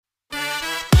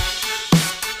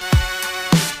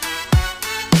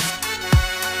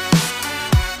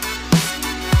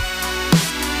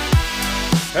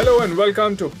Hello and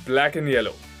welcome to Black and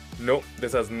Yellow. No,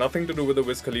 this has nothing to do with the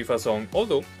Wiz Khalifa song,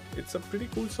 although it's a pretty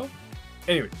cool song.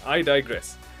 Anyway, I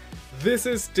digress. This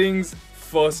is Sting's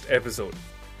first episode.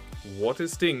 What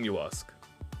is Sting, you ask?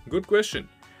 Good question.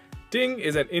 Sting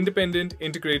is an independent,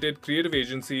 integrated creative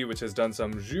agency which has done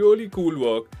some really cool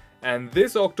work, and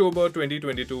this October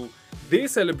 2022, they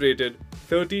celebrated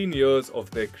 13 years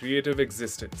of their creative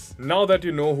existence. Now that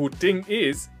you know who Sting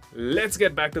is, let's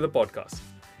get back to the podcast.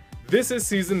 This is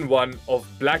season 1 of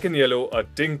Black and Yellow, a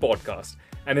Sting podcast.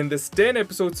 And in this 10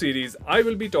 episode series, I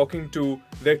will be talking to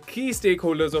the key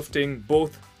stakeholders of Sting,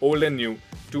 both old and new,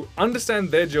 to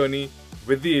understand their journey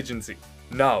with the agency.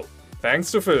 Now,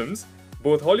 thanks to films,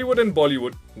 both Hollywood and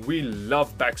Bollywood, we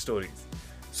love backstories.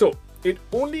 So, it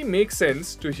only makes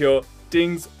sense to hear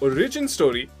Sting's origin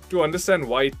story to understand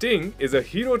why Sting is a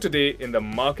hero today in the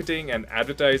marketing and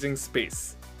advertising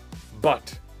space.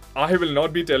 But I will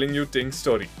not be telling you Sting's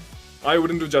story. I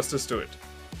wouldn't do justice to it.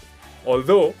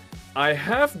 Although, I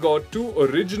have got two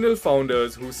original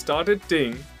founders who started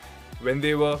Sting when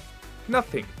they were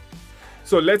nothing.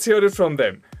 So let's hear it from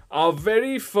them. Our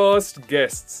very first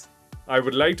guests. I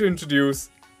would like to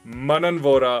introduce Manan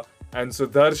Vora and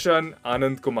Sudarshan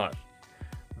Anand Kumar.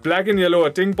 Black and Yellow, a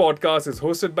Sting podcast, is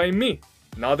hosted by me,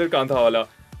 Nadir Kanthawala.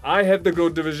 I head the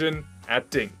growth division at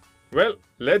Sting. Well,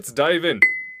 let's dive in.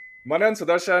 Manan,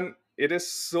 Sudarshan, it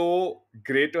is so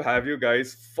great to have you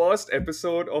guys. First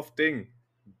episode of Sting,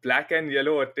 Black and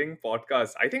Yellow, a Sting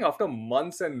podcast. I think after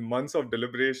months and months of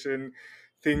deliberation,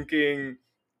 thinking,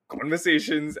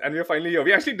 conversations, and we're finally here.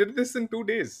 We actually did this in 2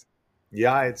 days.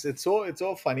 Yeah, it's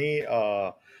so funny,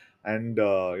 and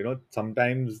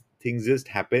sometimes things just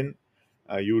happen.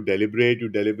 You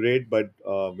deliberate, but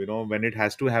when it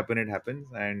has to happen, it happens.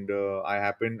 And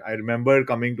I remember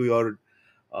coming to your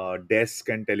desk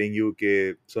and telling you,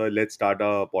 okay, so let's start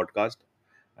a podcast.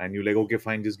 And you're like, okay,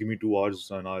 fine, just give me 2 hours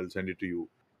and I'll send it to you.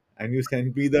 And you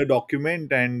sent me the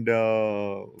document and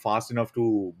fast enough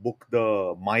to book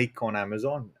the mic on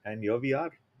Amazon, and here we are.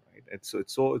 Right? It's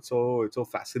so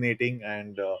fascinating,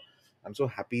 and I'm so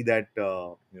happy that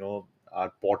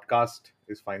our podcast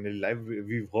is finally live.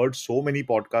 We've heard so many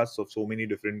podcasts of so many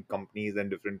different companies and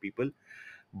different people,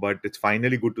 but it's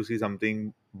finally good to see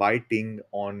something by Ting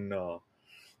on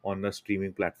a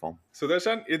streaming platform.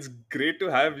 Sudarshan, it's great to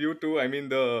have you two. I mean,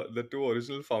 the two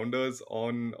original founders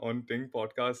on Ting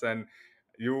podcast, and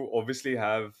you obviously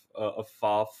have a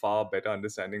far better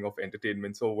understanding of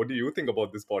entertainment. So, what do you think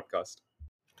about this podcast?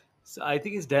 So I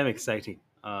think it's damn exciting.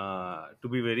 To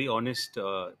be very honest,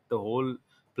 the whole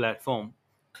platform,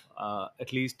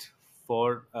 at least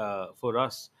for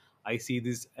us, I see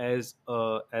this as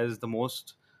the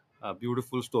most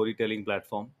beautiful storytelling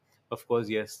platform. Of course,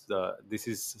 yes, this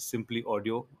is simply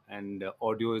audio, and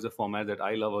audio is a format that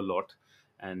I love a lot.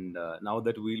 And now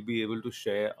that we'll be able to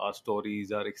share our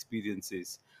stories, our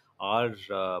experiences, our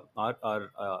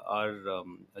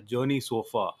journey so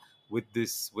far with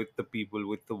this, with the people,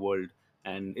 with the world,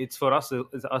 and it's for us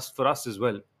as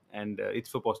well, and it's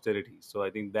for posterity. So I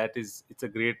think it's a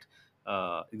great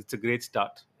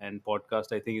start, and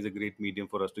podcast, I think, is a great medium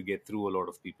for us to get through a lot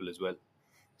of people as well.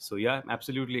 So yeah, I'm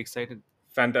absolutely excited.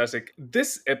 Fantastic.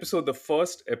 This episode, the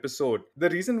first episode, the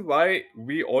reason why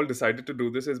we all decided to do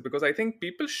this is because I think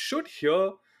people should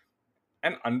hear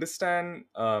and understand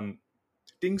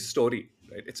Ting's story.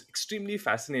 Right, it's extremely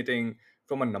fascinating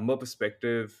from a number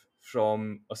perspective,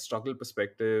 from a struggle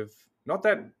perspective. Not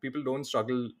that people don't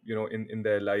struggle, in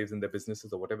their lives, in their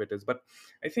businesses, or whatever it is, but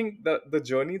I think the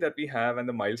journey that we have and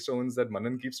the milestones that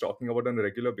Manan keeps talking about on a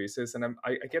regular basis, and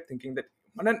I kept thinking that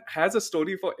Manan has a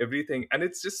story for everything, and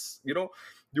it's just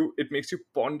it makes you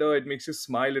ponder, it makes you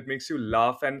smile, it makes you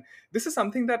laugh, and this is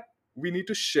something that we need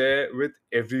to share with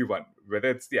everyone,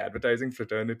 whether it's the advertising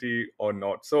fraternity or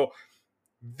not. So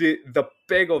the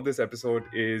peg of this episode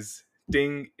is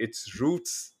Ting, its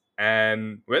roots,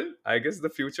 and, well, I guess the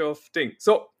future of Ting.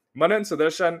 So, Manan,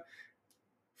 Sudarshan,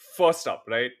 first up,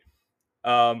 right?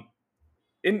 Um,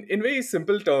 in very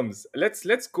simple terms,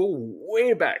 let's go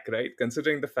way back, right?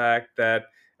 Considering the fact that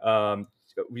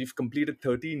we've completed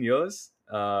 13 years,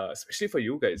 especially for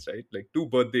you guys, right? Like two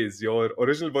birthdays, your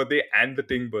original birthday and the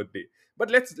Ting birthday. But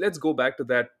let's go back to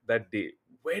that day.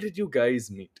 Where did you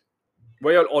guys meet?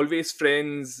 Were you all always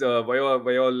friends? Were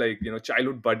you all like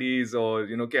childhood buddies, or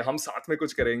कि हम साथ में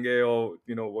कुछ करेंगे, or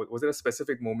was there a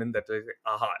specific moment that like,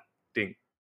 aha, Ting?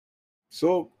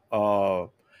 So,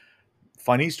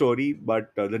 funny story,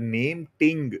 but the name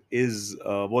Ting is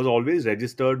was always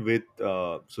registered with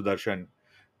Sudarshan,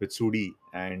 with Sudi,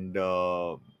 and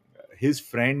his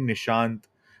friend Nishant,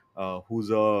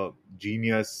 who's a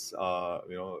genius.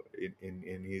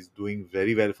 He's doing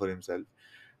very well for himself.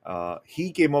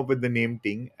 He came up with the name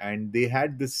Ting, and they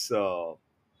had this.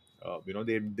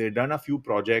 They done a few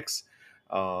projects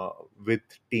uh, with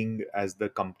Ting as the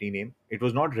company name. It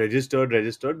was not registered,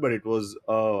 but it was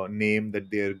a name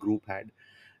that their group had.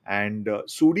 And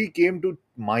Sudi came to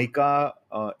Mica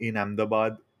in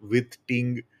Ahmedabad with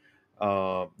Ting,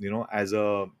 as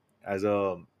a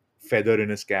feather in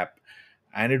his cap.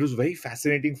 And it was very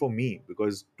fascinating for me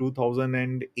because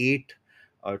 2008,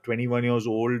 21 years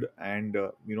old, and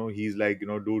he's like,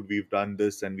 dude, we've done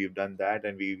this and we've done that,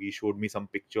 and he showed me some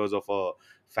pictures of a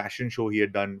fashion show he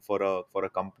had done for a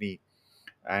company.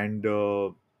 And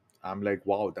I'm like,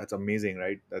 wow, that's amazing,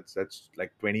 right? That's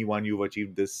like 21, you've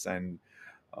achieved this. And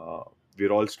uh,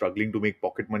 we're all struggling to make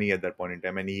pocket money at that point in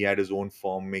time, and he had his own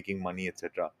firm making money,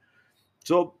 etc.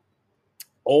 So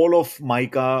all of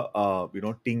Micah,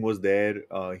 Ting was there.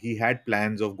 He had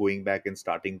plans of going back and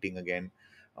starting Ting again,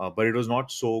 but it was not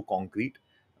so concrete.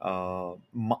 I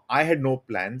had no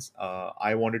plans.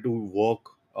 I wanted to work,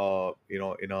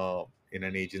 in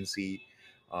an agency,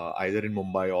 either in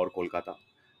Mumbai or Kolkata,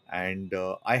 and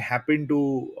I happened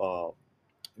to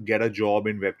get a job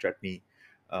in Web Chutney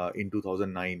in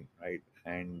 2009, right?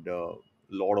 And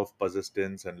lot of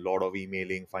persistence and lot of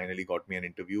emailing finally got me an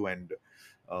interview. And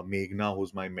Meghna,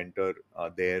 who's my mentor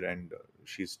there, and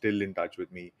she's still in touch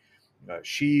with me.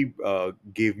 She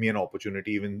gave me an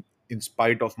opportunity, even in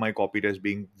spite of my copy test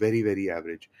being very, very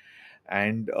average.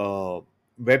 And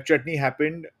Web Chutney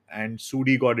happened, and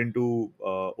Sudi got into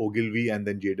Ogilvy and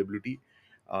then JWT.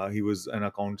 He was an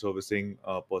account servicing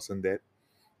person there.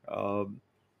 Um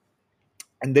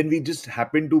and then we just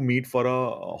happened to meet for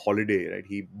a holiday, right?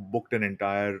 He booked an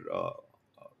entire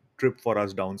trip for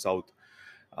us down south,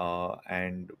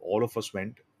 and all of us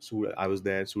went. So I was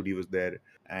there, Sudi was there,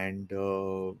 and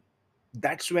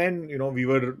that's when we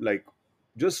were like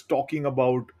just talking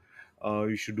about,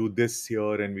 we should do this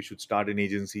here and we should start an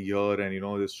agency here,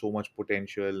 and there's so much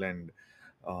potential, and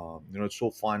it's so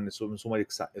fun, so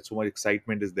much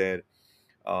excitement is there.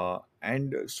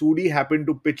 And Sudi happened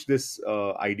to pitch this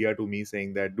idea to me,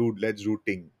 saying that, dude, let's do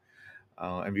Ting.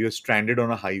 And we were stranded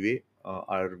on a highway.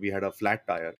 We had a flat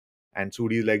tire, and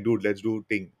Sudi is like, dude, let's do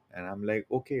Ting. And I'm like,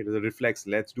 okay, it was a reflex.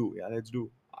 Let's do, yeah, let's do.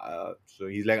 So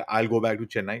he's like, I'll go back to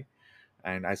Chennai,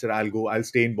 and I said, I'll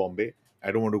stay in Bombay.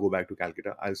 I don't want to go back to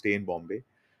Calcutta. I'll stay in Bombay,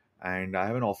 and I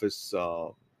have an office,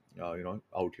 out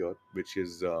here, which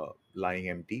is lying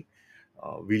empty.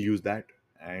 We'll use that.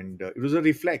 And it was a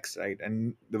reflex, right?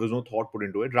 And there was no thought put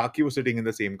into it. Raki was sitting in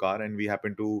the same car, and we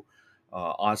happened to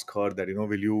ask her that,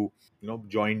 will you,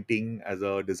 join Ting as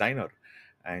a designer?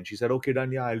 And she said, okay,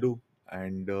 done, yeah, I'll do.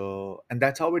 And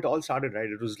that's how it all started,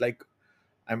 right? It was like,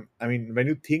 I mean, when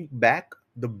you think back,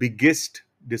 the biggest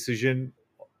decision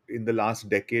in the last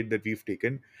decade that we've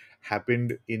taken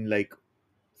happened in like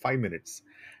 5 minutes.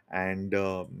 And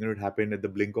it happened at the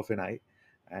blink of an eye.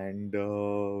 And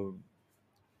uh,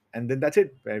 and then that's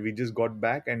it. We just got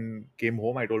back and came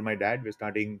home. I told my dad we're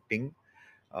starting Ting,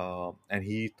 and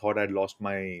he thought I'd lost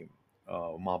my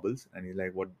marbles, and he's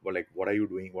like, what are you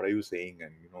doing? What are you saying?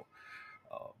 And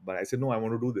but I said, no, I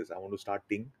want to do this. I want to start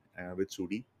Ting with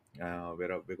Sudi.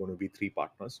 We're going to be three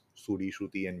partners: Sudi,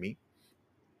 Shruti, and me,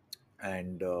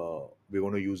 and we're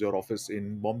going to use your office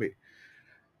in Bombay.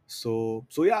 So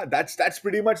yeah, that's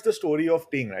pretty much the story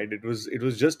of Ting, right? It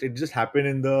just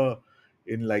happened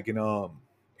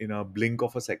in a blink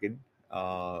of a second.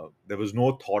 There was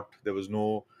no thought, there was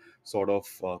no sort of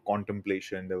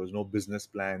contemplation, there was no business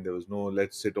plan, there was no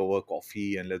let's sit over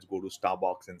coffee and let's go to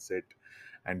Starbucks and sit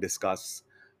and discuss.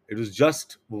 It was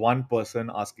just one person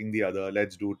asking the other,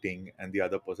 let's do Ting, and the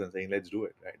other person saying, let's do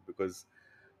it, right? Because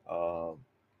uh, uh,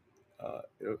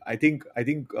 I think at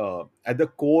the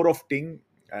core of Ting,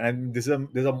 and there's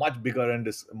a much bigger and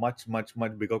this much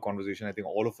bigger conversation. I think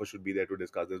all of us should be there to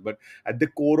discuss this. But at the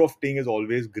core of Ting is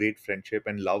always great friendship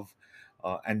and love,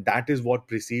 and that is what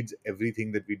precedes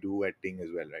everything that we do at Ting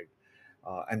as well, right?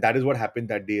 And that is what happened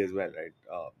that day as well, right?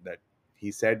 That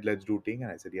he said, "Let's do Ting,"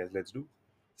 and I said, "Yes, let's do."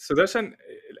 Sudarshan,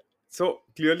 so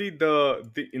clearly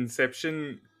the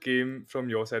inception came from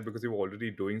your side because you were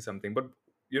already doing something. But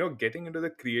getting into the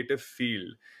creative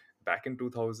field back in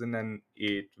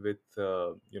 2008 with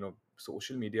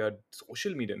social media,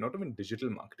 not even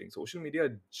digital marketing, social media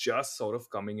just sort of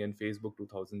coming in. Facebook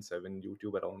 2007,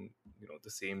 YouTube around the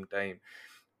same time.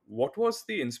 What was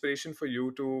the inspiration for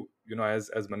you to, as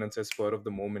Manan says, spur of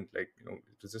the moment, like, it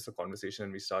was just a conversation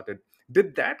and we started.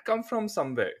 Did that come from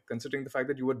somewhere, considering the fact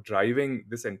that you were driving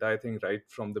this entire thing right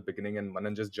from the beginning and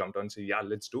Manan just jumped on and said, yeah,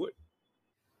 let's do it?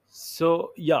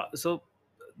 So yeah, so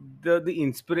the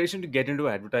inspiration to get into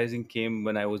advertising came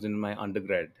when I was in my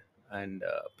undergrad, and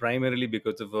primarily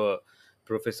because of a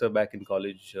professor back in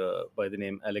college by the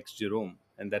name Alex Jerome,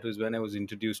 and that was when I was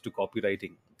introduced to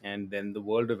copywriting, and then the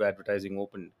world of advertising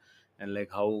opened. And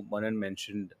like how Manan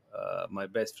mentioned, my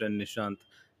best friend Nishant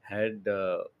had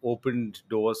opened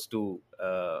doors to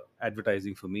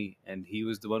advertising for me, and he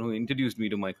was the one who introduced me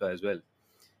to Micah as well.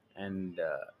 And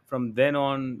from then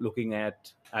on, looking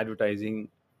at advertising,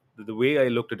 the way I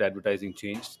looked at advertising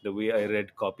changed, the way I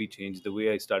read copy changed, the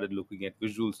way I started looking at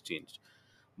visuals changed.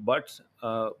 But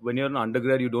when you're an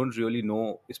undergrad, you don't really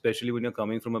know, especially when you're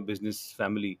coming from a business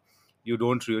family, you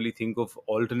don't really think of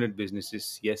alternate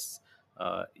businesses. Yes,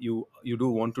 you do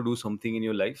want to do something in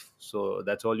your life, so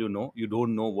that's all you know. You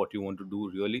don't know what you want to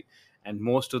do really, and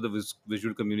most of the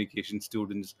visual communication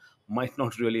students might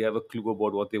not really have a clue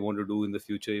about what they want to do in the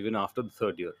future, even after the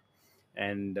third year.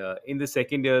 And in the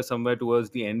second year, somewhere towards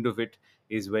the end of it,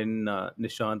 is when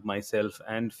Nishant, myself,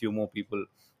 and few more people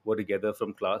were together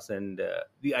from class, and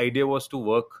the idea was to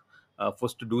work,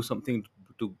 was to do something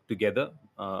together,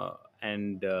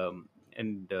 and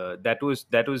that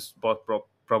was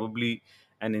probably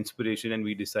an inspiration, and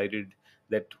we decided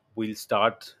that we'll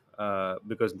start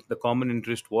because the common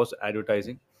interest was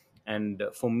advertising, and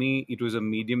for me, it was a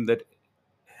medium that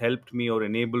helped me or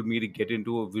enabled me to get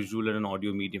into a visual and an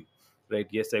audio medium. Right?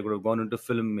 Yes, I could have gone into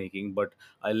filmmaking, but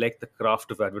I like the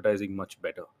craft of advertising much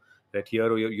better. Right?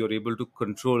 Here, you're able to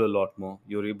control a lot more.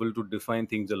 You're able to define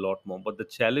things a lot more. But the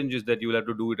challenge is that you will have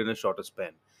to do it in a shorter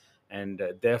span, and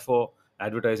therefore,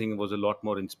 advertising was a lot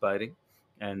more inspiring,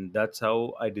 and that's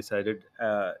how I decided.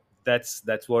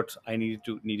 That's what I needed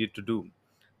to do.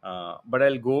 But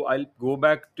I'll go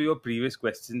back to your previous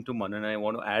question to Manan. I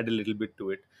want to add a little bit to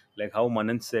it, like how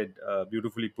Manan said,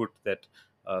 beautifully put, that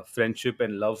friendship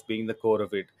and love being the core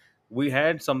of it. We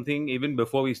had something even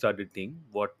before we started Ting.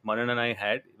 What Manan and I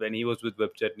had when he was with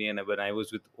Web Chutney and when I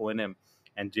was with O&M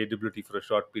and JWT for a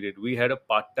short period, we had a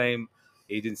part-time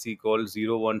agency called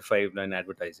 0159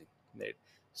 Advertising. Right?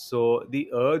 So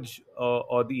the urge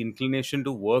or the inclination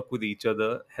to work with each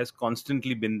other has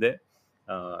constantly been there.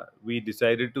 We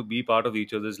decided to be part of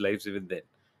each other's lives even then.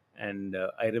 And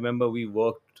I remember we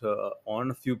worked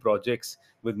on a few projects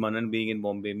with Manan being in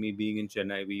Bombay, me being in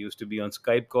Chennai. We used to be on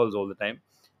Skype calls all the time.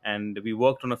 And we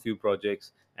worked on a few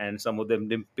projects, and some of them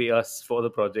didn't pay us for the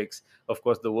projects. Of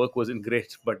course, the work wasn't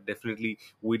great, but definitely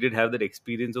we did have that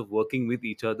experience of working with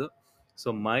each other.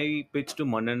 So my pitch to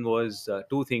Manan was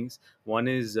two things. One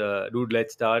is, dude,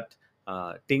 let's start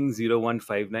Ting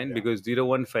 0159, because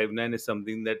 0159 is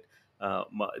something that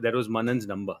that was Manan's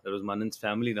number. That was Manan's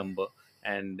family number,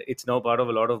 and it's now part of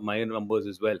a lot of my numbers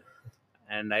as well.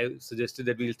 And I suggested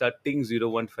that we'll start Ting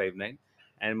 0159,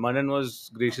 and Manan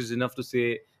was gracious enough to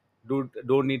say, "Dude,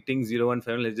 don't need Ting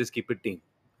 0159. Let's just keep it Ting."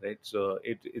 Right. So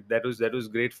that was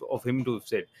great of him to have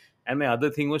said. And my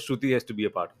other thing was Shruti has to be a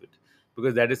part of it,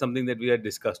 because that is something that we had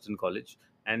discussed in college.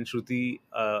 And Shruti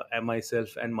and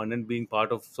myself and Manan being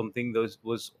part of something that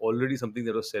was already something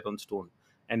that was set on stone,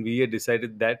 and we had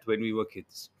decided that when we were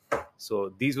kids.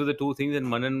 So these were the two things, and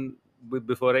Manan,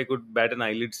 before I could bat an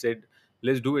eyelid, said,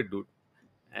 "Let's do it, dude."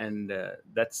 And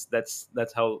that's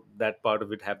how that part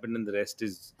of it happened, and the rest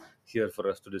is here for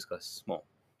us to discuss more.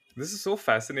 This is so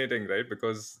fascinating, right?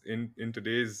 Because in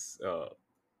today's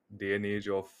day and age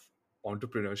of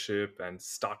entrepreneurship and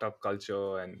startup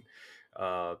culture and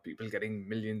people getting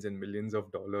millions and millions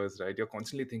of dollars, right? You're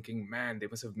constantly thinking, man, they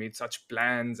must have made such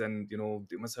plans, and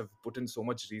they must have put in so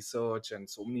much research and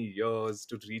so many years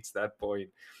to reach that point.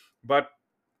 But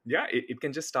yeah, it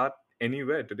can just start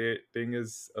anywhere. Today Ting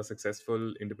is a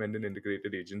successful independent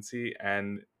integrated agency,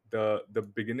 and the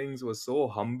beginnings were so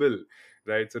humble,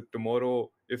 right? So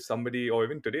tomorrow, if somebody, or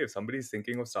even today, if somebody is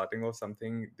thinking of starting off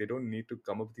something, they don't need to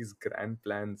come up with these grand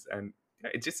plans. And yeah,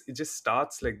 it just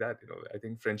starts like that. I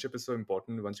think friendship is so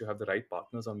important. Once you have the right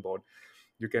partners on board,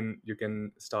 you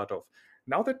can start off.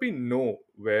 Now that we know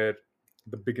where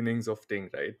the beginnings of Ting,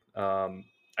 right?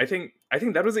 I think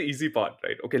that was the easy part,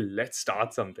 right? Okay, let's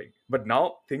start something. But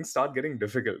now things start getting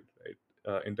difficult,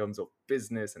 right? In terms of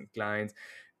business and clients.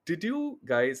 Did you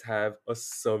guys have a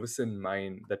service in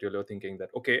mind that you're thinking that,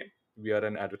 okay, we are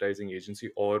an advertising agency,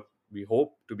 or we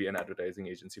hope to be an advertising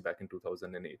agency back in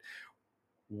 2008?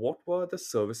 What were the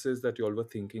services that you all were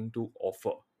thinking to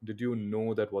offer? Did you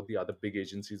know that what the other big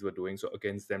agencies were doing, so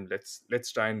against them,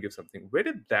 let's try and give something? Where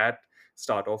did that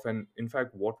start off? And in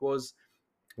fact, what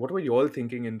were you all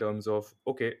thinking in terms of,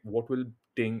 okay, what will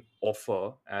Ting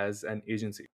offer as an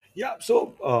agency? Yeah,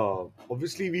 so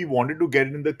obviously we wanted to get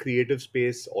in the creative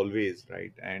space always,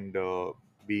 right? And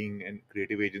being a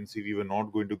creative agency, we were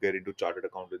not going to get into chartered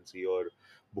accountancy or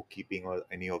bookkeeping or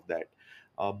any of that.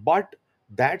 But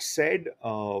that said,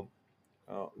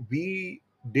 we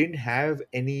didn't have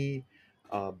any.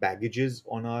 baggages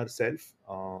on ourselves.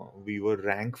 We were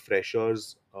rank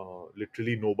freshers,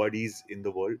 literally nobodies in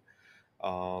the world.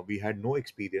 We had no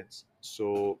experience,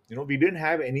 so we didn't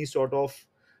have any sort of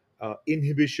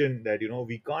inhibition that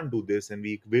we can't do this and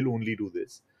we will only do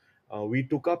this. We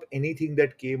took up anything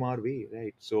that came our way,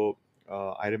 right? So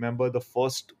I remember the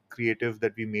first creative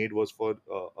that we made was for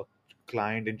a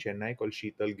client in Chennai called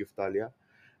Sheetal Giftalia,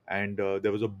 and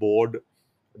there was a board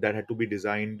that had to be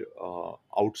designed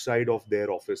outside of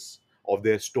their office, of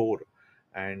their store,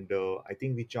 and I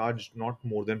think we charged not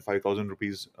more than 5,000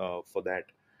 rupees for that.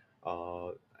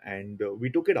 uh, and we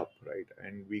took it up, right,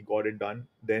 and we got it done.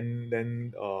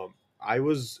 Then I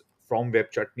was from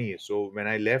Web Chutney, so when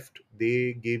I left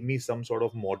they gave me some sort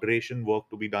of moderation work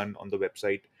to be done on the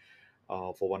website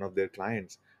for one of their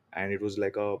clients, and it was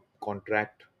like a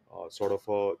contract sort of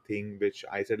a thing, which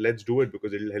I said let's do it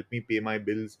because it'll help me pay my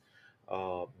bills,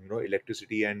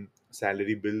 electricity and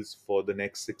salary bills for the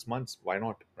next 6 months. Why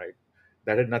not, right?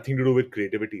 That had nothing to do with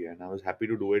creativity, and I was happy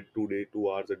to do it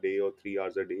 2 hours a day or 3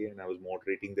 hours a day, and I was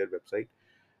moderating their website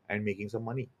and making some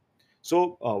money.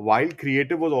 So while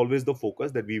creative was always the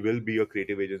focus, that we will be a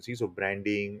creative agency, so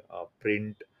branding,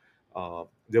 print,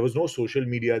 there was no social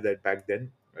media that back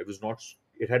then. It was not.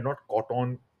 It had not caught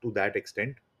on to that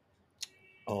extent.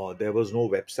 There was no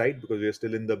website because we are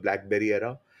still in the BlackBerry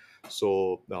era.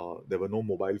 So there were no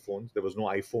mobile phones. There was no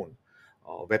iPhone.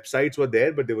 Websites were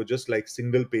there, but they were just like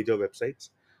single pager websites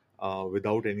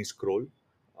without any scroll.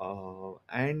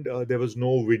 And there was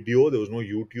no video. There was no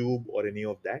YouTube or any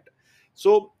of that.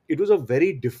 So it was a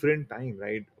very different time,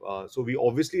 right? So we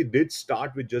obviously did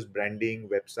start with just branding,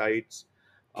 websites,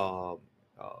 um,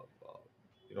 uh, uh,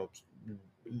 you know,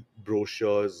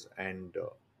 brochures and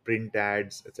print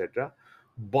ads, etc.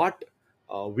 But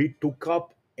we took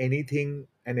up anything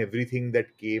and everything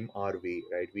that came our way,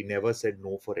 right? We never said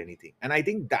no for anything, and I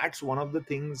think that's one of the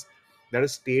things that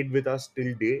has stayed with us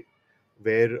till date.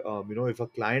 Where if a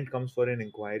client comes for an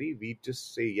inquiry, we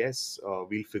just say yes.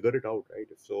 We'll figure it out, right?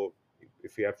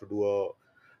 If we have to do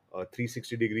a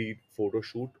 360-degree photo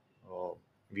shoot, uh,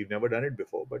 we've never done it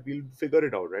before, but we'll figure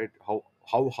it out, right?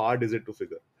 How hard is it to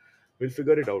figure? We'll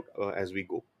figure it out as we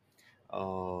go.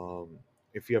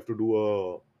 If you have to do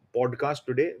a podcast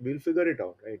today, we'll figure it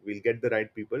out, right? We'll get the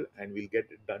right people and we'll get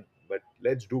it done, but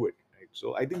let's do it, right?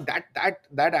 So I think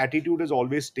that attitude has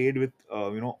always stayed with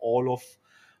all of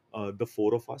the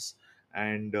four of us.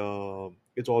 And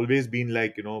it's always been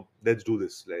like, let's do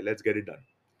this, like, let's get it done.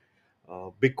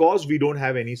 Because we don't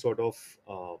have any sort of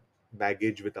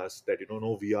baggage with us that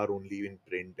no, we are only in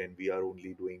print and we are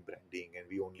only doing branding and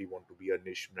we only want to be a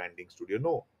niche branding studio.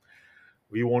 No,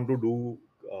 we want to do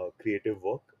creative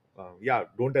work. Yeah,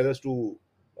 don't tell us to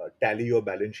tally your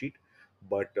balance sheet,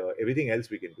 but everything else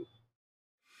we can do.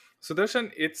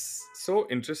 Sudarshan, it's so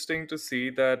interesting to see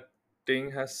that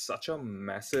Ting has such a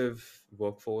massive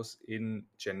workforce in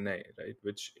Chennai, right?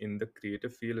 Which in the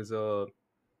creative field is a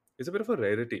bit of a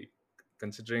rarity,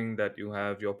 considering that you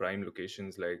have your prime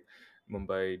locations like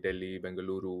Mumbai, Delhi,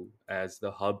 Bengaluru as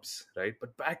the hubs, right?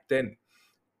 But back then,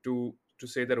 to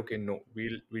say that okay, no,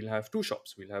 we'll have two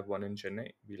shops. We'll have one in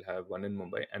Chennai, we'll have one in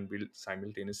Mumbai, and we'll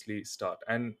simultaneously start.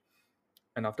 And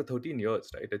after 13 years,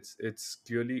 right, it's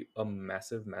clearly a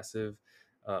massive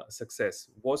success.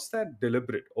 Was that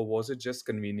deliberate, or was it just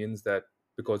convenience that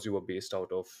because you were based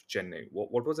out of Chennai?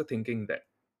 What was the thinking there?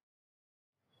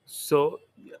 So,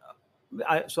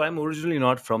 I'm originally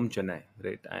not from Chennai,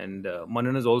 right? And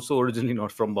Manan is also originally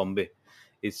not from Bombay.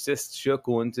 It's just sheer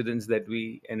coincidence that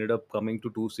we ended up coming to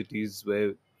two cities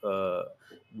where uh,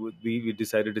 we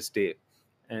decided to stay,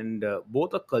 and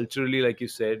both are culturally, like you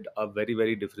said, are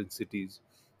very different cities.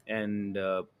 And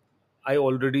I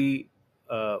already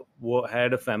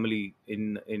had a family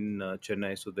in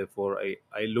Chennai, so therefore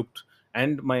I looked,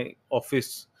 and my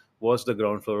office was the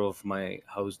ground floor of my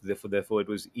house. Therefore, it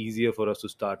was easier for us to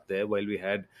start there. While we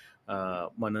had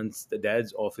Manan's the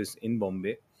dad's office in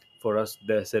Bombay, for us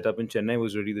the setup in Chennai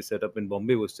was ready. The setup in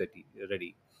Bombay was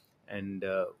ready, and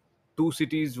two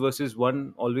cities versus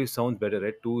one always sounds better,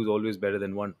 right? Two is always better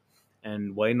than one,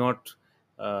 and why not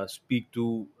speak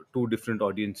to two different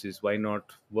audiences? Why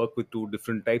not work with two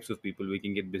different types of people? We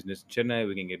can get business in Chennai,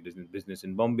 we can get business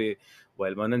in Bombay.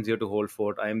 While Manan's here to hold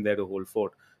fort, I am there to hold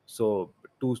fort. So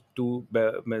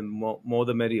more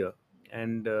the merrier.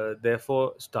 And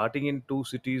therefore, starting in two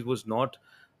cities was not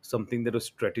something that was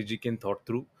strategic and thought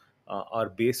through. Our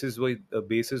bases were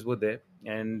there,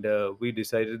 and we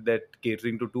decided that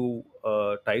catering to two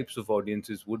types of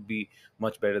audiences would be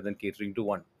much better than catering to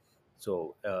one.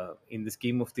 So, in the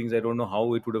scheme of things, I don't know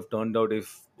how it would have turned out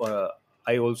if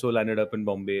I also landed up in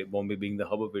Bombay, Bombay being the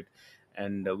hub of it.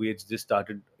 and we had just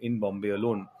started in Bombay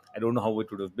alone. I don't know how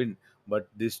it would have been, but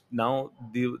this now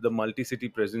the multi-city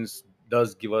presence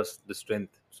does give us the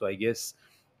strength. So I guess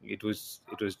it was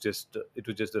just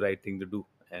the right thing to do,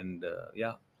 and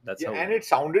yeah, that's Yeah, how. and it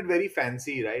sounded very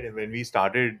fancy, right? And when we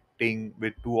started thing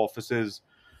with two offices,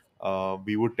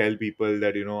 we would tell people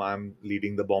that I'm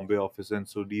leading the Bombay office and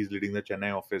Sudhi is leading the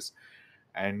Chennai office,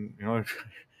 and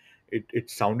it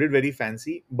sounded very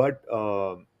fancy, but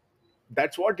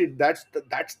that's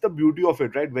the beauty of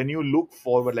it, right? When you look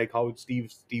forward, like how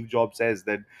Steve Jobs says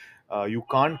that you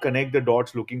can't connect the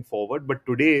dots looking forward, but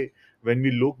today when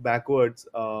we look backwards,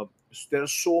 there are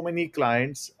so many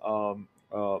clients of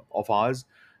ours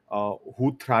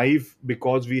who thrive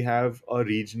because we have a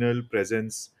regional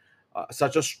presence,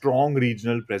 such a strong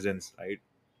regional presence, right?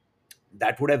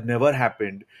 That would have never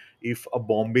happened if a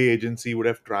Bombay agency would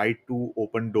have tried to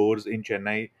open doors in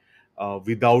Chennai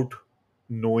without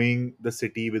knowing the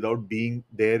city, without being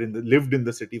there lived in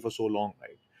the city for so long,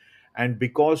 right? And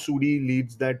because Sudi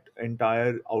leads that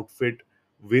entire outfit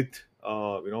with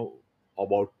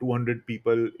about 200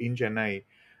 people in Chennai,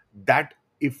 that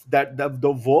if that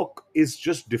the work is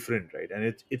just different, right? And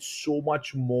it's so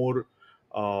much more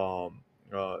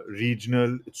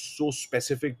regional. It's so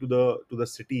specific to the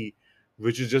city,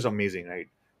 which is just amazing, right?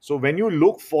 So when you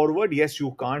look forward, yes,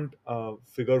 you can't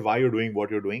figure why you're doing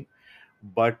what you're doing,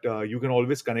 but you can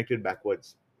always connect it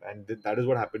backwards, and that is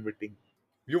what happened with Ting.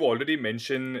 You've already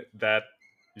mentioned that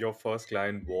your first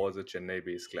client was a Chennai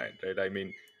based client, right? I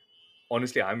mean,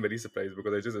 honestly, I'm very surprised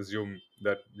because I just assume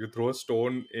that you throw a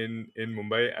stone in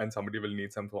Mumbai and somebody will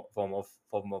need some form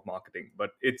of marketing.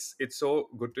 But it's so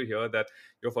good to hear that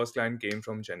your first client came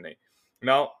from Chennai.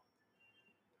 Now,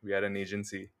 we are an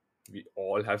agency. We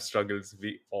all have struggles.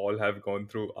 We all have gone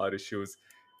through our issues.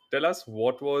 Tell us,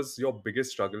 what was your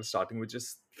biggest struggle starting with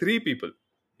just three people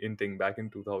in Thing back in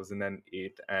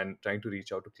 2008 and trying to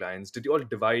reach out to clients? Did you all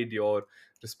divide your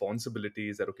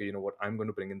responsibilities that, okay, you know what, I'm going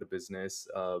to bring in the business,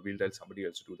 we'll tell somebody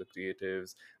else to do the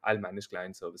creatives, I'll manage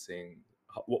client servicing?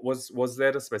 Was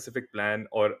there a specific plan?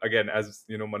 Or again, as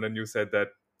you know, Manan, you said that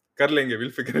kar lenge,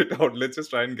 we'll figure it out. Let's just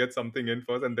try and get something in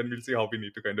first and then we'll see how we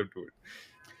need to kind of do it.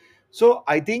 So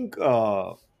I think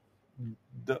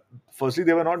the firstly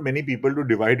there were not many people to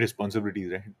divide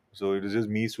responsibilities, right? So it was just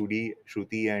me, Sudi,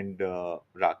 Shruti, and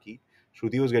Raki.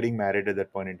 Shruti was getting married at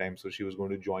that point in time, so she was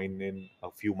going to join in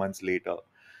a few months later.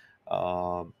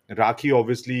 Raki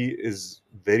obviously is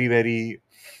very, very,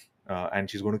 and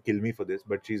she's going to kill me for this,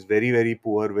 but she's very, very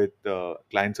poor with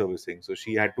client servicing. So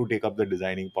she had to take up the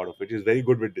designing part of it. She's very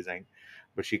good with design,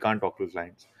 but she can't talk to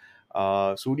clients.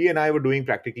 Sudi and I were doing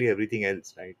practically everything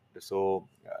else, right? So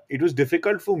it was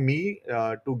difficult for me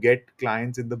to get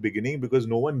clients in the beginning because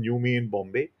no one knew me in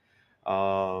Bombay.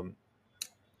 Um,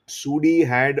 Sudi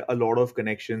had a lot of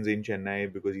connections in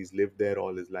Chennai because he's lived there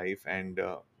all his life, and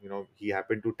he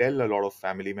happened to tell a lot of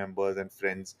family members and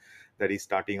friends that he's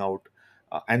starting out.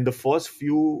 And the first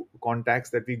few contacts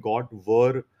that we got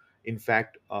were, in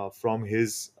fact, from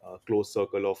his close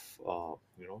circle of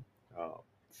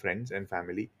friends and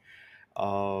family.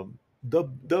 The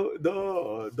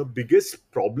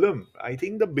biggest problem, I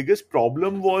think, the biggest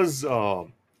problem was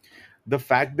the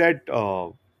fact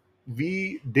that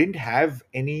we didn't have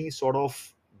any sort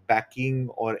of backing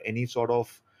or any sort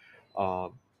of uh,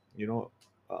 you know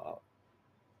uh,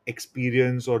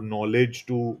 experience or knowledge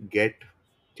to get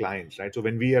clients, right? So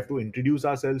when we have to introduce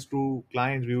ourselves to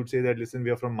clients, we would say that, listen,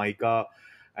 we are from Mica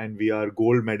and we are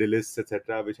gold medalists,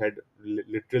 etc., which had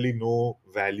literally no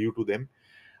value to them.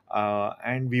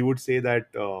 And we would say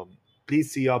that,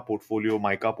 please see our portfolio,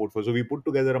 Mica portfolio. So we put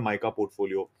together a Mica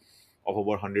portfolio of about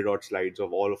 100 odd slides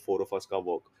of all four of us ka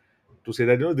work, to say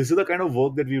that, this is the kind of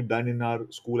work that we've done in our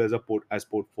school as as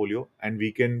portfolio, and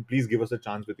we can, please give us a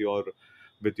chance with your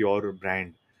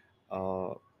brand.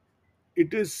 uh,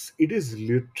 it is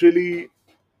literally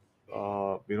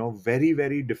very,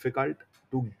 very difficult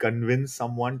to convince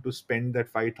someone to spend that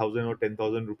 5,000 or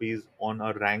 10,000 rupees on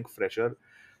a rank fresher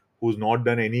who's not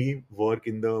done any work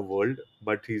in the world,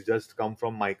 but he's just come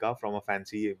from Mica, from a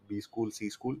fancy B school, C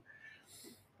school.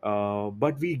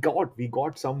 But we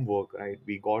got some work, right?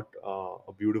 We got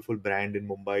a beautiful brand in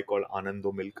Mumbai called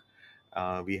Anando Milk.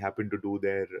 We happened to do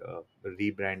their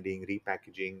rebranding,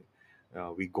 repackaging.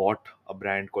 We got a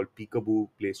brand called Peekaboo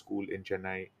Play School in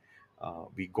Chennai.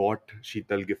 We got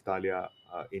Sheetal Giftalia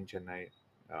in Chennai.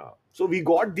 So we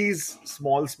got these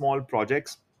small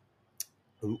projects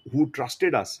who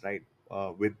trusted us, right,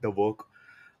 with the work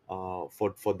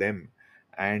for them,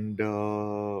 and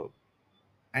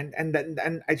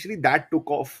and actually that took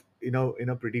off in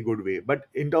a pretty good way. But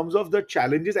in terms of the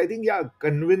challenges, I think, yeah,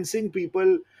 convincing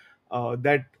people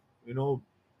that you know,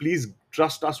 please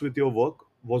trust us with your work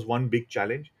was one big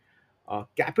challenge.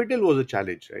 Capital was a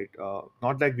challenge, right?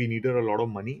 Not like we needed a lot of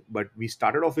money, but we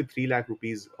started off with 3 lakh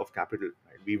rupees of capital.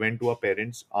 Right? We went to our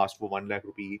parents, asked for 1 lakh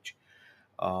rupee each.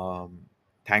 um,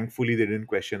 Thankfully they didn't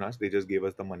question us, they just gave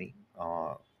us the money.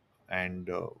 And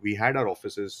we had our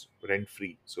offices rent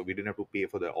free, so we didn't have to pay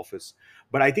for the office.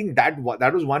 But I think that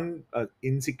was one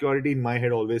insecurity in my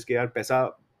head always, कि यार पैसा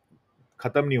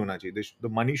खत्म नहीं होना चाहिए. The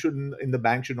money should in the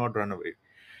bank should not run away,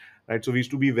 right? So we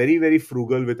used to be very very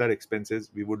frugal with our expenses.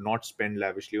 We would not spend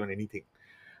lavishly on anything.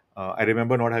 I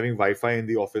remember not having Wi-Fi in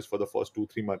the office for the first 2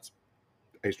 3 months.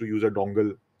 I used to use a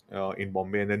dongle in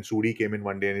Bombay, and then Suri came in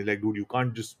one day and he's like, "Dude, you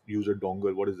can't just use a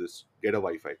dongle. What is this? Get a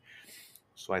Wi-Fi."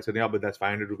 So I said, "Yeah, but that's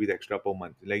 500 rupees extra per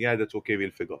month." He's like, "Yeah, that's okay.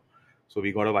 We'll figure." So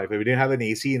we got a Wi-Fi. We didn't have an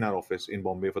AC in our office in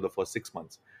Bombay for the first 6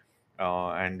 months,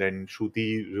 and then Shruti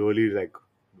really like.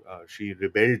 She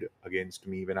rebelled against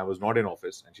me when I was not in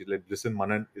office, and she's like, "Listen,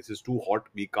 Manan, this is too hot.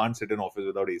 We can't sit in office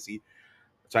without AC."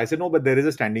 So I said, no, but there is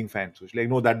a standing fan. So she's like,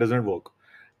 no, that doesn't work.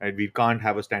 Right? We can't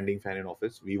have a standing fan in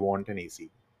office. We want an AC.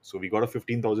 So we got a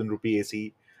 15,000 rupee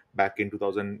AC back in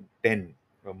 2010,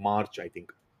 March, I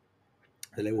think.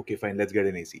 They're like, okay, fine, let's get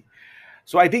an AC.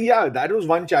 So I think, yeah, that was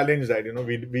one challenge that,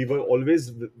 we were always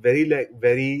very, like,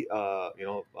 very,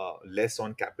 less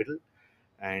on capital.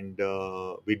 And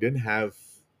we didn't have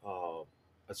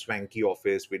a swanky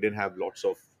office. We didn't have lots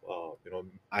of,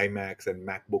 iMacs and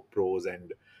MacBook Pros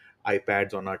and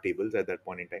iPads on our tables at that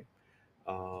point in time.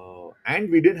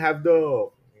 And we didn't have the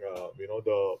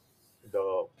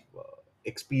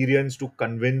experience to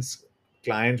convince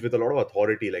clients with a lot of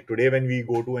authority. Like today, when we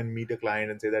go to and meet a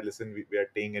client and say that, listen, we are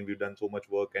Ting and we've done so much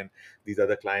work, and these are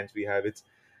the clients we have. It's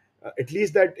at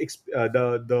least that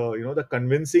the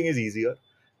convincing is easier.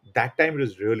 That time it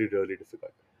was really really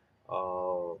difficult.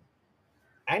 Uh,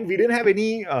 and we didn't have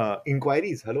any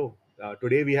inquiries. Hello,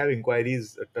 today we have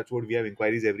inquiries. Touchwood, we have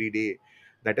inquiries every day.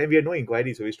 That time we had no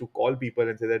inquiries, so we used to call people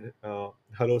and say that,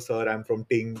 "Hello, sir, I'm from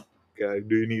Ting.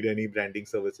 Do you need any branding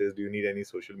services? Do you need any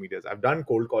social medias?" I've done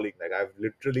cold calling. Like I've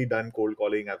literally done cold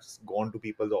calling. I've gone to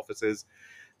people's offices,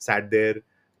 sat there.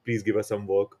 Please give us some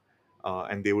work,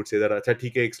 and they would say that, "अच्छा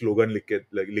ठीक है, एक slogan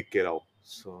लिख के लाओ."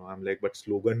 So I'm like, "But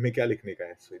slogan में क्या लिखने का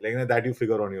है?" So like that you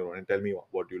figure on your own and tell me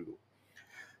what you'll do.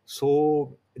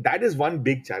 So that is one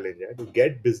big challenge. Yeah? To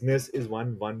get business is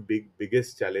one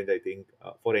biggest challenge, I think,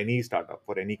 for any startup,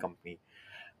 for any company.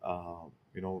 uh,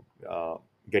 you know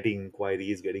Getting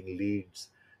inquiries, getting leads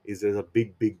is a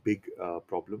big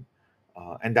problem.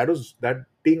 And that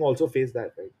thing also faced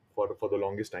that, right, for the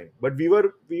longest time. But we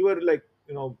were like,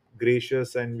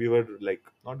 gracious, and we were like,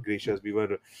 not gracious, we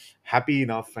were happy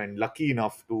enough and lucky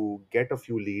enough to get a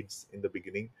few leads in the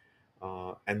beginning.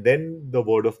 And then the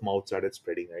word of mouth started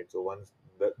spreading, right? So once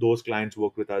those clients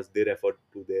worked with us, they referred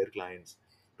to their clients,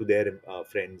 to their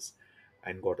friends,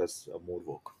 and got us more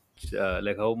work.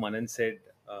 Like how Manan said,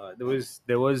 there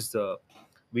was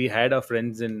we had our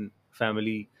friends and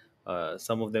family,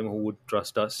 some of them who would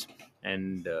trust us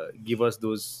and give us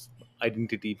those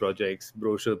identity projects,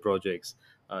 brochure projects.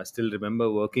 Still remember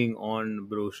working on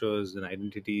brochures and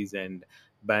identities and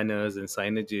banners and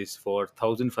signages for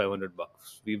 1,500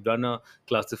 bucks. We've done a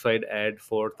classified ad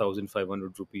for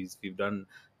 1,500 rupees. We've done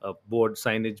a board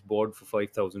signage board for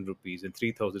 5,000 rupees and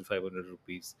 3,500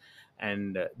 rupees.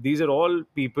 And these are all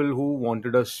people who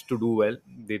wanted us to do well.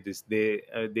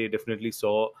 They definitely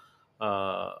saw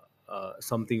uh,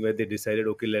 something where they decided,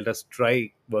 okay, let us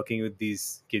try working with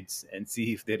these kids and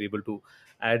see if they're able to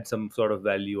add some sort of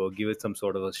value or give it some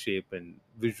sort of a shape and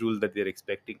visual that they're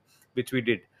expecting, which we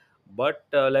did. But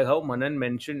like how Manan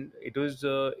mentioned, it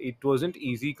wasn't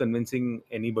easy convincing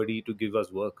anybody to give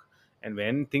us work. And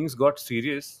when things got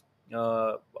serious,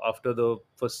 uh, after the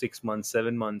first 6 months,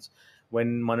 7 months,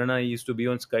 when Manana used to be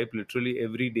on Skype literally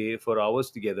every day for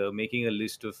hours together, making a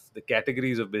list of the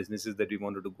categories of businesses that we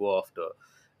wanted to go after.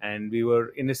 And we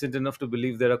were innocent enough to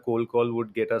believe that a cold call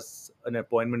would get us an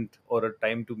appointment or a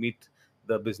time to meet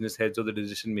the business heads or the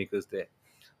decision makers there.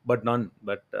 But none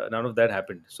of that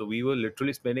happened. So we were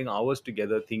literally spending hours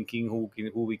together thinking who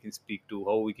we can speak to,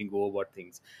 how we can go about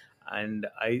things. And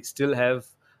I still have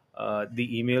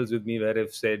the emails with me where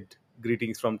I've said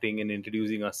greetings from Ting and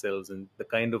introducing ourselves and the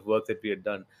kind of work that we had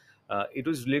done. It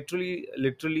was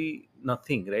literally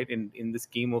nothing, right? In the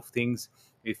scheme of things,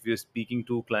 if you're speaking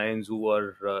to clients who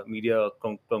are media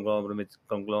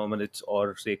conglomerates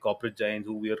or say corporate giants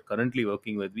who we are currently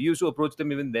working with, we used to approach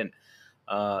them even then.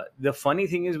 The funny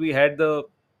thing is we had the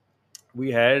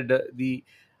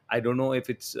I don't know if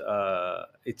it's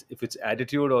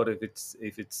attitude or if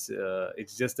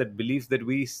it's just that belief that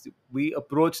we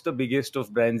approach the biggest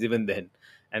of brands even then,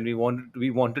 and we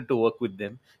wanted to work with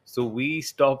them. So we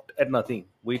stopped at nothing.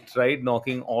 We tried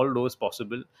knocking all doors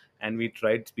possible, and we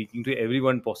tried speaking to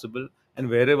everyone possible and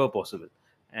wherever possible.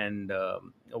 And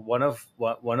one of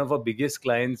our biggest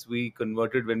clients we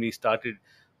converted when we started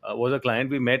was a client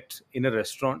we met in a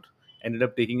restaurant, ended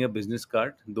up taking a business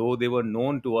card, though they were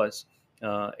known to us.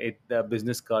 The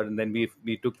business card, and then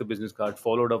we took the business card,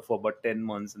 followed up for about 10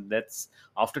 months, and that's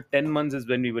after 10 months is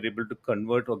when we were able to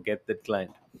convert or get that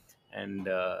client. And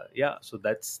yeah, so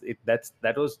that's it.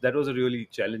 That was a really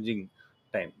challenging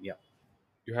time. Yeah.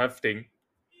 You have Ting,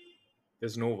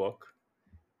 there's no work,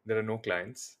 there are no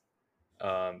clients,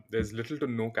 there's little to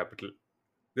no capital,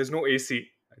 there's no AC.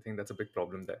 I think that's a big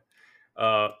problem there.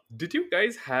 Did you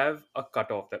guys have a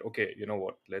cutoff that, okay, you know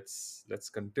what, let's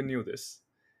continue this,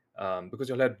 because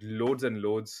you'll had loads and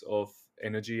loads of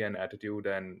energy and attitude,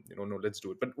 and no, let's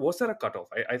do it. But was there a cutoff?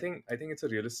 I think it's a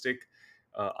realistic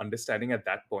understanding at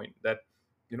that point that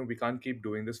we can't keep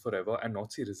doing this forever and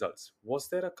not see results. Was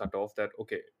there a cutoff that,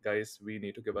 okay, guys, we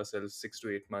need to give ourselves 6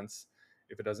 to 8 months?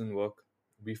 If it doesn't work,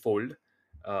 we fold,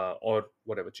 or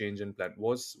whatever, change in plan.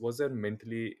 Was there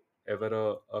mentally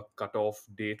ever a cutoff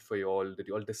date for you all? Did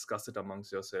you all discuss it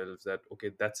amongst yourselves that,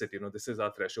 okay, that's it, this is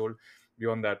our threshold,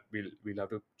 beyond that we'll have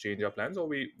to change our plans, or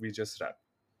we just wrap?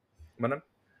 Manan?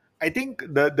 I think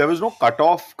there was no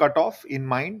cutoff in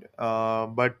mind,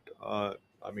 but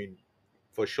I mean,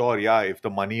 for sure, yeah. If the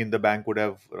money in the bank would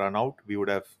have run out, we would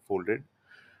have folded.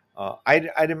 I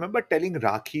remember telling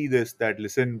Rakhi this, that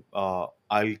listen,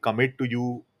 I'll commit to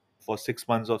you for 6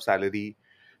 months of salary,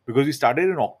 because we started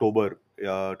in October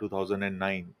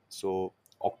 2009. So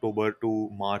October to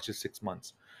March is 6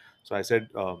 months. So I said,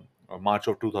 March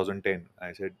of 2010,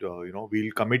 I said,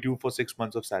 we'll commit you for 6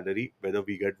 months of salary, whether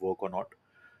we get work or not.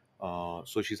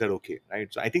 So she said, okay,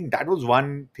 right. So I think that was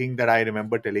one thing that I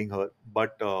remember telling her.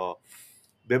 But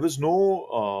there was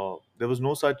no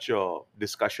such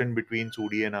discussion between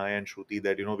Sudi and I and Shruti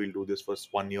that we'll do this for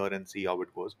 1 year and see how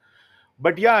it goes.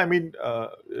 But yeah, I mean,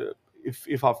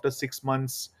 if after 6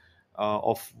 months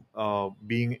of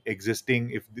being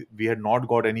existing, if we had not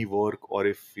got any work, or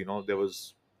if there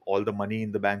was all the money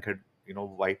in the bank had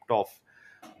wiped off,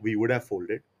 we would have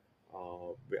folded.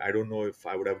 I don't know if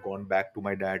I would have gone back to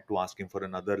my dad to ask him for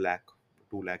another lakh,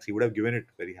 2 lakhs. He would have given it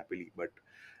very happily, but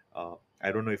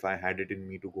I don't know if I had it in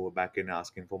me to go back and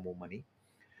ask him for more money.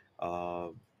 Uh,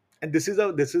 and this is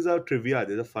a trivia.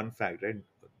 There's a fun fact, right?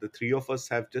 The three of us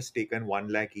have just taken 1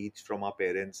 lakh each from our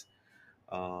parents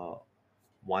uh,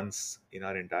 once in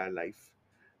our entire life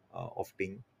of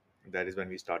Ting. That is when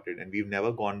we started, and we've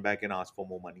never gone back and asked for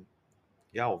more money.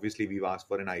 Yeah, obviously we've asked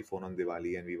for an iPhone on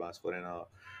Diwali, and we've asked for a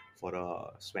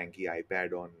swanky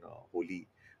iPad on Holi,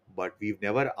 but we've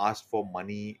never asked for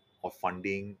money or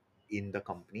funding in the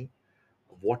company.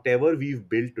 Whatever we've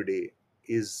built today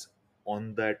is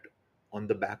on that on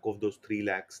the back of those 3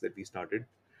 lakhs that we started,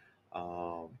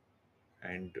 um,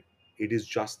 and it is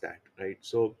just that, right?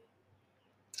 So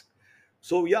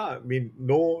yeah, I mean,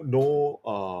 no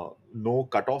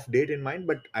cutoff date in mind,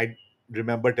 but I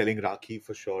remember telling Rakhi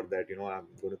for sure that I'm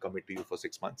going to commit to you for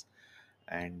 6 months,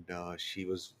 and she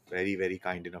was very very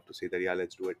kind enough to say that yeah,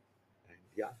 let's do it. And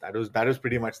yeah, that was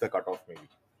pretty much the cutoff, maybe.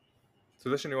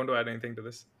 Sudarshan, you want to add anything to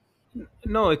this?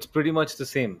 No, it's pretty much the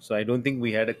same. So I don't think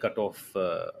we had a cutoff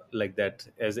like that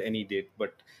as any date,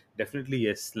 but definitely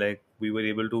yes. Like we were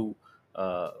able to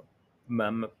uh,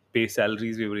 pay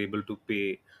salaries. We were able to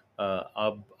pay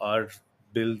our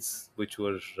bills, which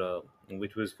was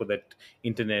for that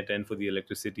internet and for the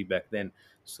electricity back then.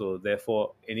 So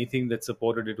therefore, anything that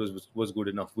supported it was good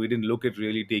enough. We didn't look at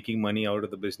really taking money out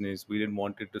of the business. We didn't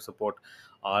want it to support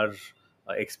our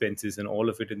expenses and all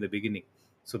of it in the beginning.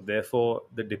 So therefore,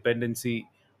 the dependency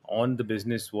on the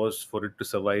business was for it to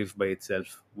survive by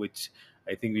itself, which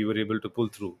I think we were able to pull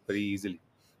through very easily.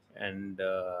 And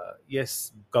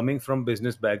yes, coming from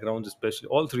business backgrounds, especially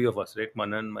all three of us, right,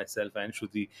 Manan, myself, and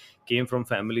Shruti, came from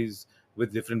families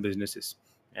with different businesses,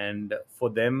 and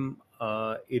for them,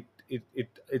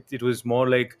 it was more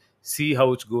like, see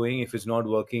how it's going. If it's not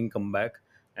working, come back.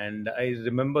 And I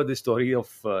remember the story of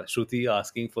Shruti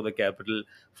asking for the capital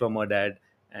from her dad,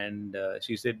 and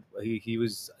she said he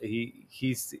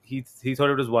thought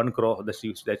it was 1 crore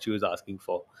that she was asking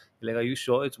for. Like, are you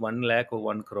sure it's 1 lakh or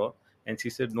 1 crore? And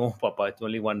she said, no, Papa, it's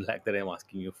only 1 lakh that I'm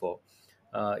asking you for.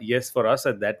 Yes, for us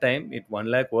at that time, it 1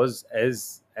 lakh was,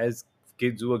 as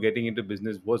kids who were getting into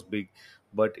business, was big,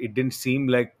 but it didn't seem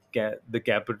like the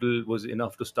capital was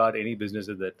enough to start any business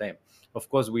at that time. Of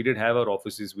course, we did have our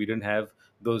offices, we didn't have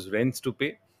those rents to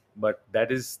pay, but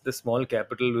that is the small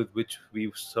capital with which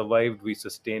we survived, we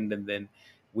sustained, and then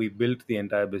we built the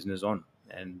entire business on.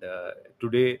 And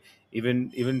today,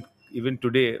 even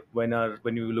today, when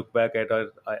you look back at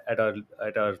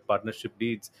our partnership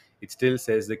deeds, it still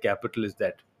says the capital is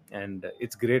that. And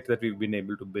it's great that we've been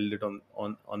able to build it on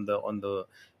the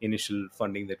initial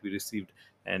funding that we received.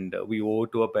 And we owe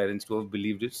it to our parents to have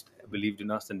believed in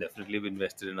us, and definitely have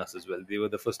invested in us as well. They were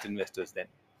the first investors then.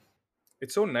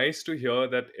 It's so nice to hear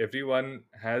that everyone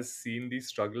has seen these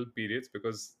struggle periods,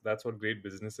 because that's what great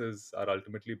businesses are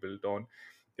ultimately built on,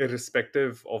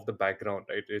 irrespective of the background,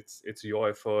 right? It's your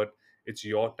effort, it's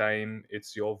your time,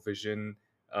 it's your vision,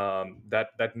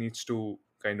 that needs to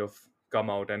kind of come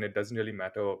out. And it doesn't really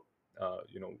matter,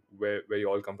 where you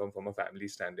all come from a family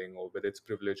standing, or whether it's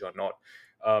privilege or not.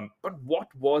 But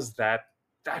what was that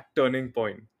turning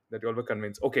point that you all were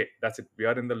convinced, okay, that's it, we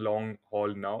are in the long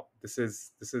haul now, this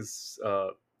is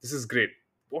great?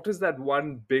 What is that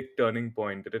one big turning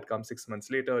point? Did it come 6 months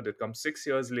later? Did it come 6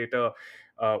 years later?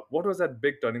 What was that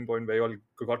big turning point where you all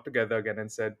got together again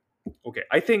and said, okay,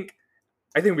 I think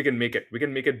we can make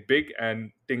it big,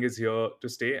 and Ting is here to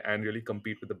stay and really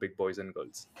compete with the big boys and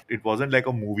girls. It wasn't like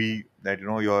a movie that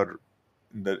you're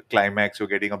in the climax, you're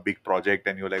getting a big project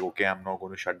and you're like, okay, I'm not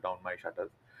going to shut down my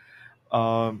shutters.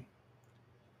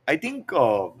 I think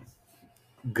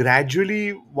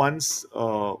gradually, once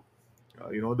the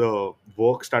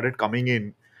work started coming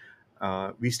in,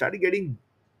 we started getting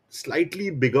slightly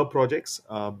bigger projects,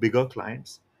 bigger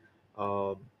clients,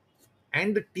 uh,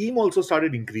 and the team also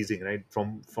started increasing, right?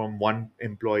 From one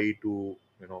employee to,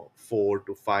 4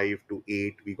 to 5 to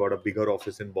 8. We got a bigger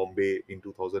office in Bombay in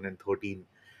 2013.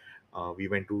 We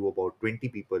went to about 20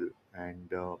 people,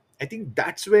 and I think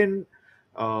that's when,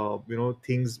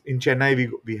 things in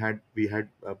Chennai, we had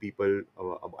people,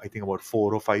 I think about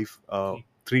 4 or 5,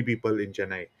 three people in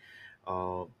Chennai.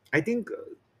 I think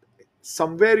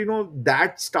somewhere,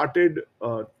 that started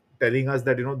telling us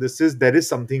that, there is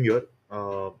something here.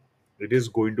 It is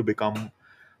going to become,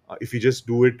 if we just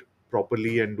do it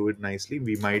properly and do it nicely,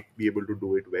 we might be able to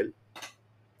do it well.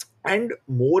 And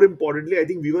more importantly, I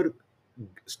think we were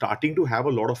starting to have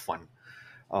a lot of fun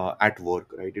at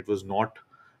work, right? It was not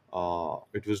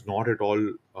at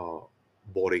all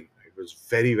boring. It was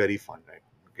very, very fun, right?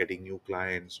 Getting new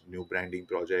clients, new branding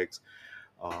projects,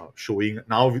 showing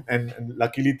now. And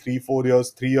luckily, 3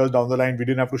 years down the line, we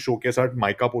didn't have to showcase our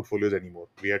mica portfolios anymore.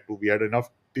 We had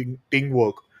enough ting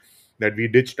work that we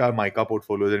ditched our mica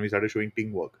portfolios and we started showing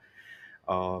ting work.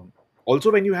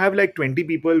 Also, when you have like 20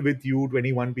 people with you,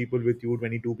 21 people with you,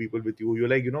 22 people with you, you're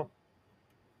like,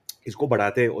 इसको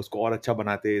बढ़ाते, उसको और अच्छा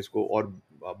बनाते, इसको और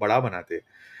बड़ा बनाते,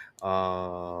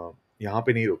 यहाँ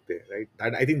पे नहीं रुकते, right?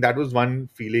 That, I think that was one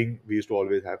feeling we used to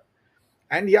always have.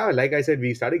 And yeah, like I said,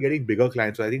 we started getting bigger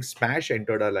clients. So I think Smash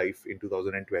entered our life in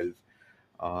 2012,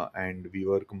 and we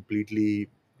were completely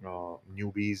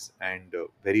newbies and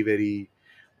very, very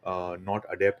not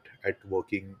adept at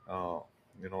working,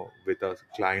 with a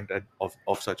client of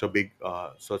such a big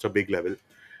level.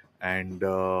 And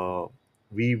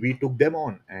we took them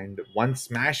on. And once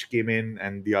Smash came in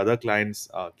and the other clients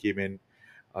came in,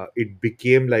 it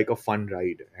became like a fun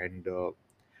ride.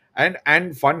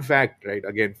 And fun fact, right?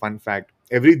 Again, fun fact.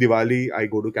 Every Diwali, I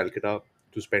go to Calcutta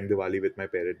to spend Diwali with my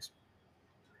parents,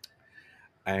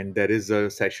 and there is a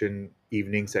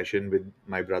evening session with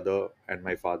my brother and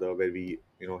my father, where we,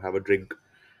 have a drink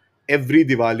every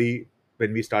Diwali.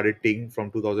 When we started Ting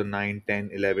from 2009,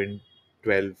 10, 11,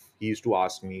 12, he used to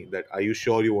ask me that, "Are you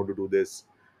sure you want to do this?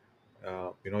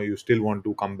 You still want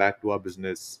to come back to our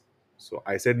business?" So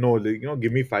I said, "No, like,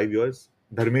 give me 5 years."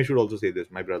 Dharmesh should also say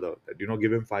this, my brother, that,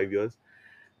 give him 5 years.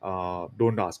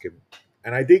 Don't ask him.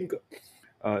 And I think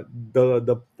uh,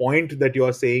 the point that you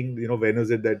are saying, when is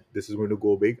it that this is going to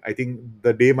go big? I think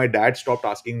the day my dad stopped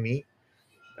asking me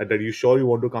that, "Are you sure you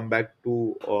want to come back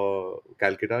to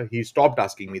Calcutta?" He stopped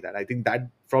asking me that. I think that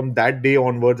from that day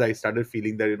onwards, I started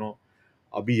feeling that,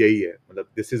 abhi yahi hai. Matlab,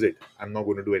 this is it. I'm not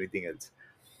going to do anything else.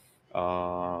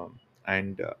 uh,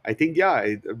 and I think, yeah,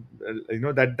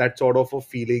 that sort of a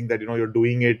feeling that, you're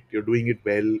doing it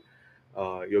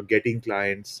well, you're getting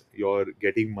clients, you're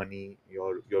getting money,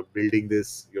 you're building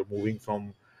this, you're moving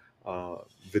from uh,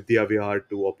 Vidya Vihar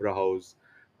to Opera House.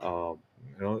 uh,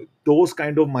 those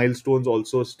kind of milestones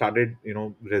also started,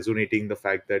 resonating the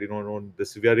fact that, no,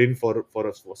 this we are in for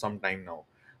us for some time now.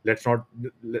 Let's not,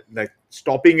 like,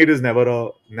 stopping it is never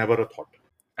a thought.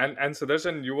 And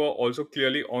Sudarshan, you were also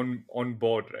clearly on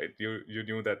board, right? You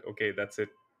knew that, okay, that's it,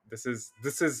 this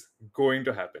is going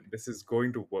to happen, this is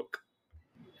going to work.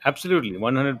 Absolutely,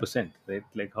 100%. Right,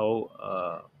 like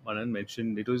how Manan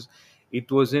mentioned,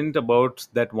 it wasn't about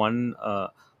that one.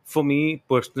 For me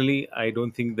personally, I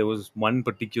don't think there was one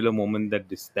particular moment that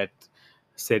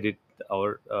said it.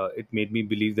 or it made me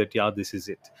believe that yeah, this is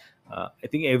it. I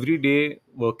think every day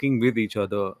working with each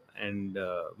other, and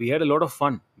we had a lot of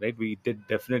fun, right? We did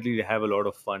definitely have a lot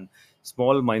of fun.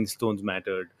 Small milestones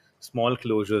mattered, small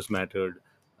closures mattered,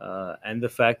 and the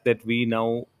fact that we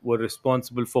now were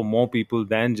responsible for more people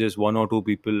than just one or two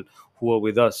people who were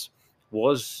with us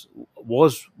was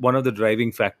was one of the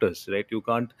driving factors, right? You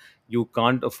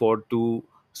can't afford to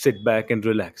sit back and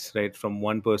relax, right? From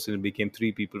one person it became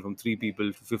three people, from three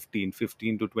people to 15,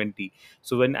 15 to 20.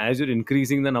 So when, as you're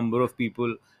increasing the number of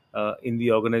people in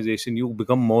the organization, you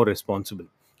become more responsible.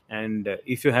 And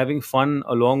if you're having fun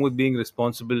along with being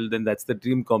responsible, then that's the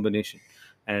dream combination.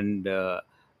 And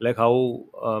like how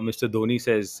Mr. Dhoni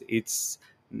says, it's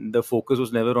the focus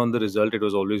was never on the result, it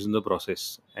was always in the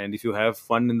process. And if you have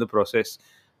fun in the process,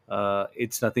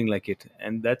 it's nothing like it.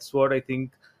 And that's what I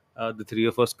think the three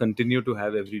of us continue to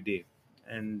have every day.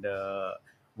 And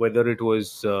whether it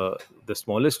was the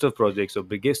smallest of projects or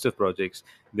biggest of projects,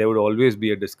 there would always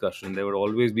be a discussion, there would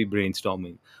always be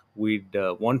brainstorming. We'd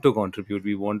want to contribute,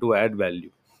 we want to add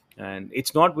value. And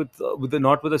it's not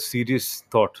not with a serious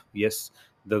thought. Yes,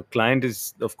 the client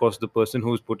is of course the person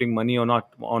who's putting money on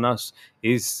us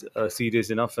is serious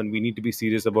enough, and we need to be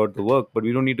serious about the work, but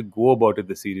we don't need to go about it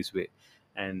the serious way.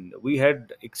 And we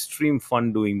had extreme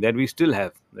fun doing that, we still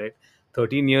have, right?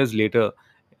 13 years later,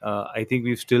 I think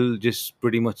we've still just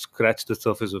pretty much scratched the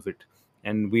surface of it,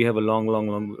 and we have a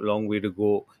long way to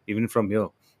go even from here.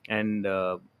 And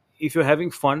if you're having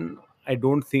fun, I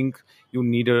don't think you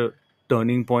need a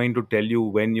turning point to tell you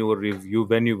when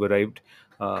you've arrived.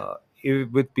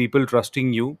 With people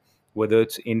trusting you, whether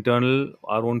it's internal,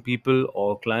 our own people,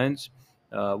 or clients,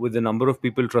 with the number of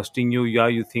people trusting you, yeah,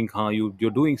 you think, huh,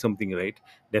 you're doing something right.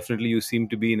 Definitely, you seem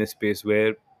to be in a space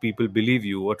where people believe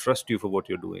you or trust you for what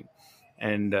you're doing,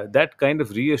 and that kind of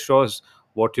reassures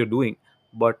what you're doing.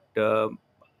 But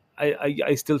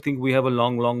I still think we have a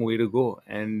long way to go.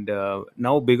 And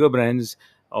now bigger brands,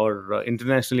 or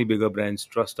internationally bigger brands,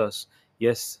 trust us.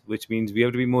 Yes, which means we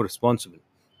have to be more responsible.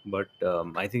 But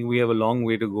I think we have a long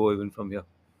way to go even from here.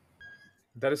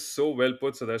 That is so well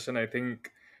put, Sudarshan. I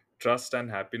think trust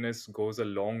and happiness goes a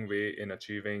long way in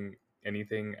achieving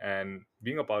anything, and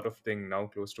being a part of thing now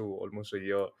close to almost a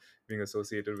year, being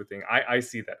associated with thing. I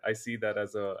see that. I see that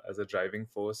as a driving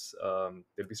force.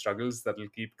 There'll be struggles that will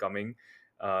keep coming.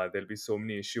 There'll be so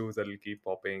many issues that will keep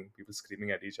popping. People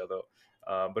screaming at each other.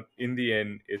 But in the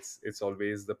end, it's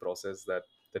always the process that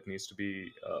needs to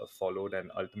be followed, and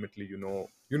ultimately, you know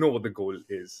what the goal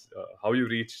is. How you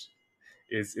reach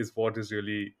is what is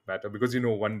really matter, because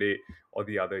one day or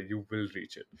the other you will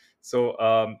reach it. So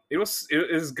it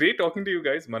was great talking to you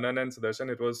guys, Manan and Sudarshan.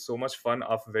 It was so much fun.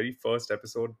 Our very first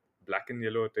episode, Black and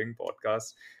Yellow Thing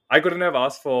podcast. I couldn't have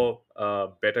asked for a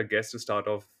better guest to start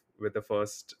off with the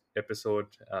first episode.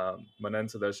 Manan and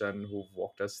Sudarshan, who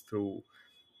walked us through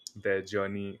their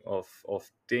journey of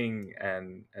Ting,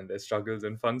 and their struggles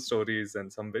and fun stories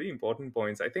and some very important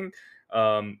points. I think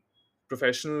um,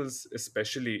 professionals,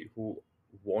 especially who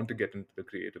want to get into the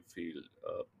creative field,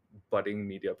 budding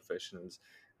media professionals,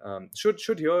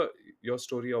 should hear your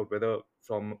story out, whether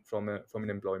from an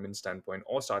employment standpoint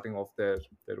or starting off their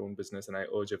own business. And I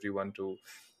urge everyone to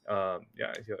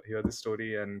hear this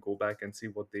story and go back and see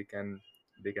what they can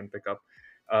pick up.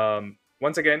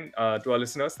 Once again, to our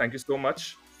listeners, thank you so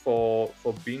much for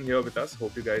being here with us.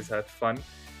 Hope you guys had fun.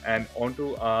 And on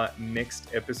to our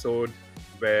next episode,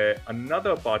 where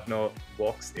another partner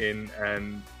walks in,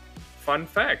 and fun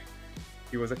fact,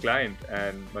 he was a client,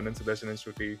 and Manan, Sudarshan, and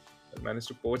Shruti managed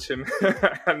to poach him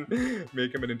and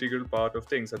make him an integral part of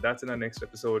things. So that's in our next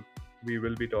episode. We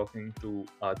will be talking to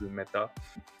Adil Mehta.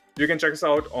 You can check us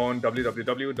out on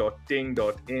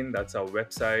www.ting.in. That's our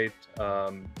website.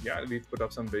 We've put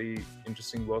up some very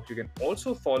interesting work. You can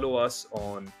also follow us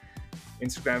on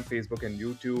Instagram, Facebook, and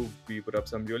YouTube. We put up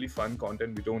some really fun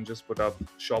content. We don't just put up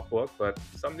shop work, but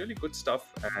some really good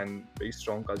stuff and very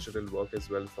strong cultural work as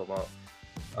well from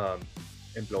a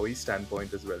employee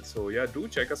standpoint as well. So yeah, do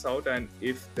check us out. And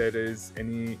if there is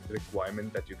any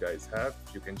requirement that you guys have,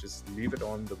 you can just leave it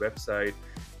on the website,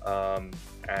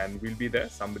 and we'll be there.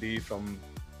 Somebody from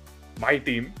my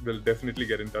team will definitely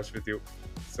get in touch with you.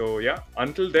 So yeah,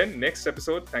 until then, next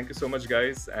episode. Thank you so much,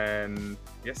 guys, and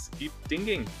yes, keep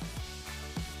tinging.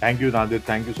 Thank you, Nadir.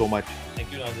 Thank you so much.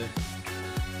 Thank you, Nadir.